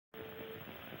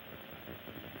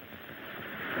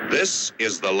This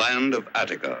is the land of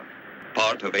Attica,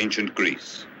 part of ancient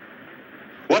Greece.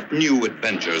 What new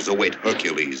adventures await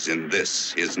Hercules in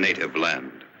this, his native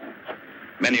land?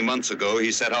 Many months ago,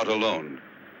 he set out alone,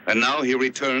 and now he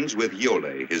returns with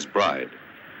Iole, his bride.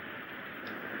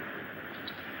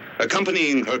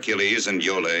 Accompanying Hercules and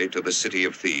Iole to the city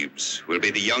of Thebes will be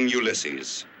the young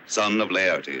Ulysses, son of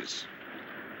Laertes.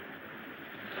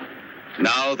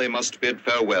 Now they must bid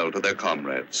farewell to their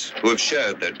comrades, who have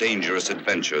shared their dangerous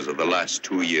adventures of the last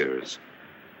 2 years.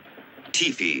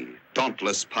 Tiphys,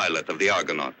 dauntless pilot of the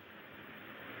Argonaut.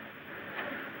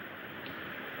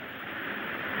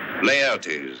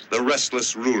 Laertes, the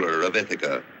restless ruler of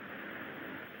Ithaca.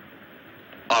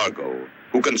 Argo,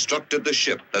 who constructed the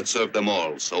ship that served them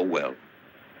all so well.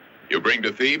 You bring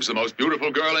to Thebes the most beautiful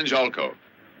girl in Jalco.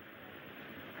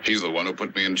 She's the one who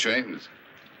put me in chains.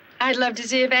 I'd love to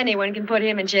see if anyone can put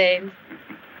him in chains.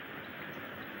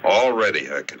 All ready,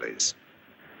 Hercules.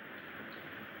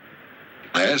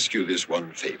 I ask you this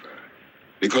one favor,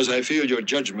 because I feel your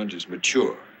judgment is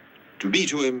mature. To be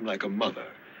to him like a mother.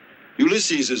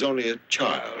 Ulysses is only a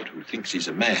child who thinks he's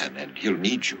a man, and he'll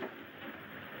need you.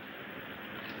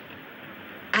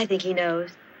 I think he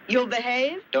knows. You'll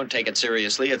behave? Don't take it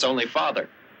seriously. It's only father.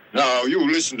 Now, you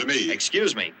listen to me.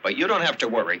 Excuse me, but you don't have to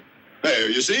worry.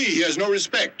 There, you see, he has no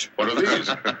respect. What are these?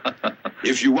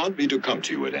 If you want me to come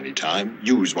to you at any time,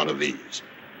 use one of these.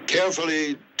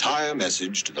 Carefully tie a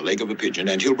message to the leg of a pigeon,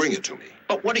 and he'll bring it to me.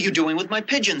 But what are you doing with my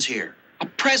pigeons here? A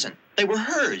present. They were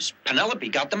hers. Penelope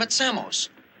got them at Samos.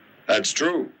 That's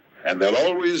true. And they'll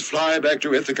always fly back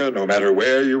to Ithaca no matter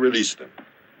where you release them.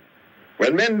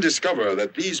 When men discover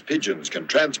that these pigeons can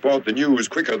transport the news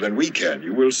quicker than we can,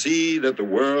 you will see that the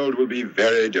world will be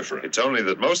very different. It's only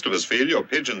that most of us feel your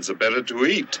pigeons are better to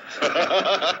eat.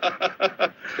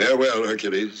 Farewell,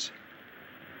 Hercules.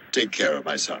 Take care of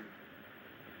my son.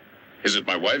 Is it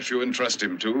my wife you entrust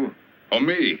him to? Or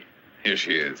me? Here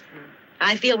she is.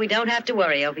 I feel we don't have to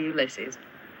worry over Ulysses.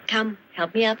 Come,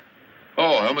 help me up.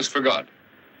 Oh, I almost forgot.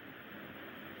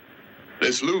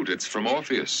 This lute, it's from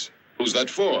Orpheus. Who's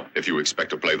that for? If you expect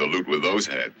to play the lute with those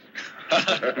heads.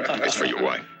 It's for your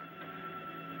wife.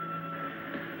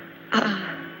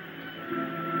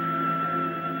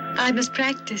 I must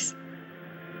practice.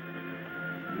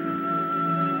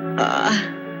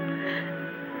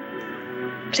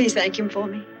 Please thank him for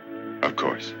me. Of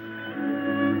course.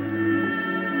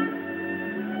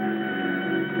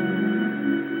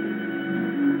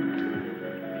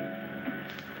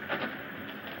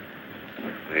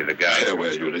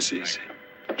 Farewell, Ulysses.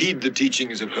 Heed the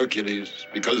teachings of Hercules,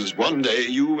 because one day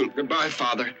you will... Goodbye,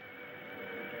 father.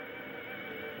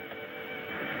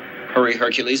 Hurry,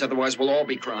 Hercules, otherwise we'll all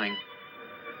be crying.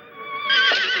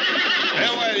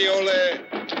 Farewell,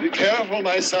 Iole. Be careful,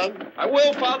 my son. I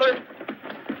will, father.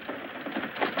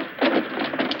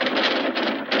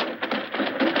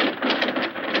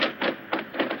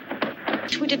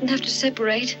 We didn't have to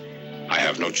separate. I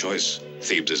have no choice.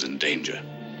 Thebes is in danger.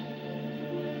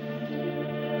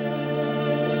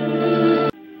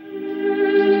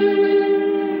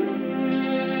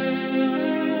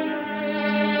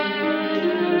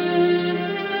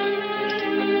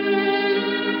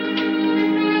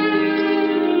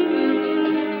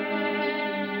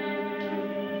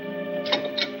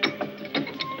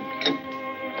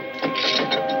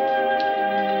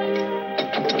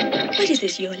 What is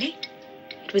this, Iole?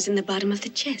 It was in the bottom of the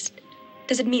chest.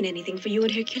 Does it mean anything for you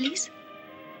and Hercules?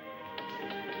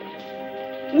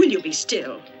 Will you be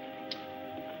still?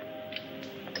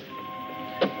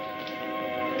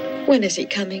 When is he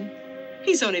coming?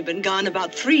 He's only been gone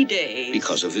about 3 days.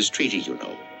 Because of this treaty, you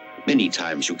know. Many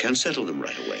times you can't settle them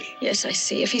right away. Yes, I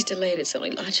see. If he's delayed, it's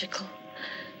only logical.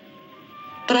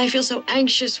 But I feel so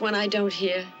anxious when I don't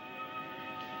hear.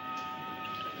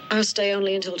 I'll stay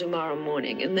only until tomorrow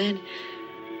morning, and then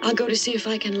I'll go to see if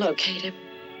I can locate him.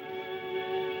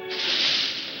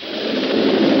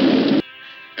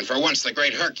 And for once, the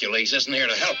great Hercules isn't here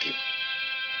to help you.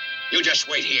 You just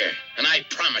wait here, and I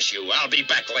promise you, I'll be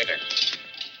back later.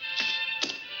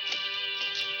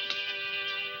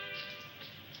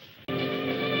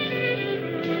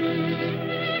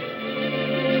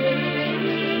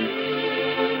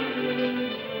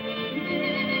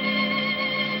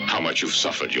 How much you've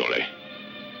suffered, Iole.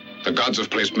 The gods have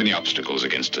placed many obstacles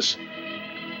against us.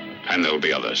 And there'll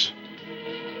be others.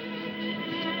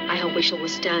 I hope we shall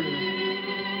withstand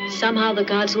them. Somehow the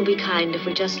gods will be kind if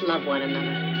we just love one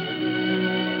another.